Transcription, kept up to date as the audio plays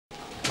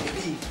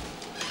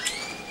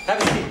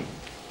Have a seat.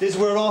 This is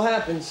where it all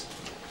happens.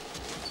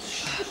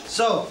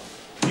 So,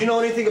 you know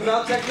anything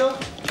about techno?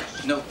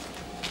 No.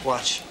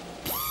 Watch.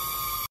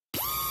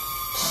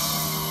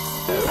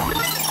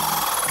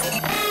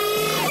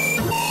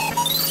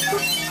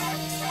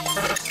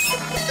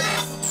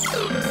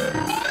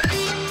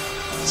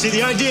 See,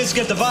 the idea is to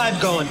get the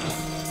vibe going.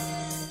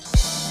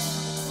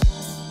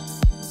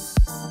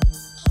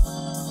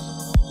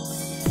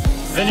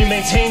 Then you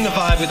maintain the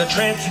vibe with a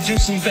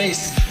trance-inducing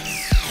bass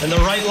and the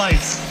right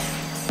lights.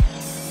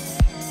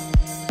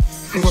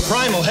 We're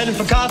primal, heading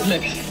for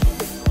cosmic.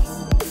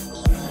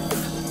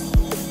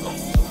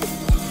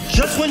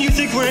 Just when you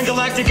think we're in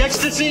galactic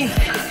ecstasy,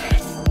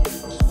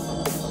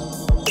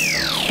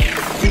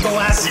 we go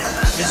acid.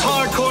 It's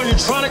hardcore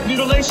neutronic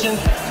mutilation.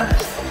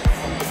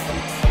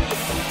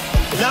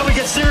 Now we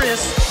get serious.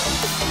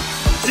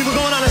 See, we're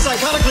going on a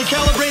psychotically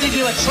calibrated,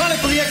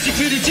 electronically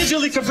executed,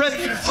 digitally compressed,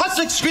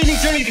 cosmic screening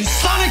journey to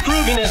sonic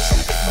grooviness.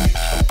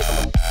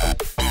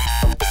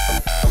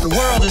 The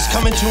world is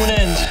coming to an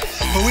end,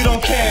 but we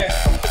don't care.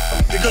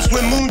 Because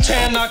we're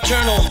moontan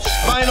nocturnal,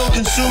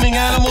 vinyl-consuming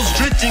animals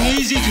drifting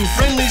easy through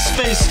friendly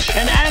space,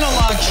 an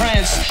analog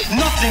trance.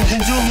 Nothing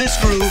can doom this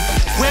groove.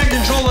 We're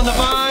controlling the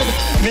vibe,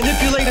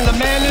 manipulating the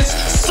madness,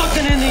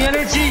 sucking in the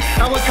energy.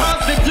 Our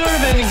cosmic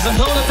nerve endings have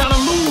told us how to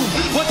move,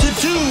 what to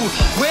do,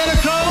 where to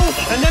go,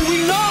 and then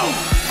we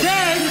know!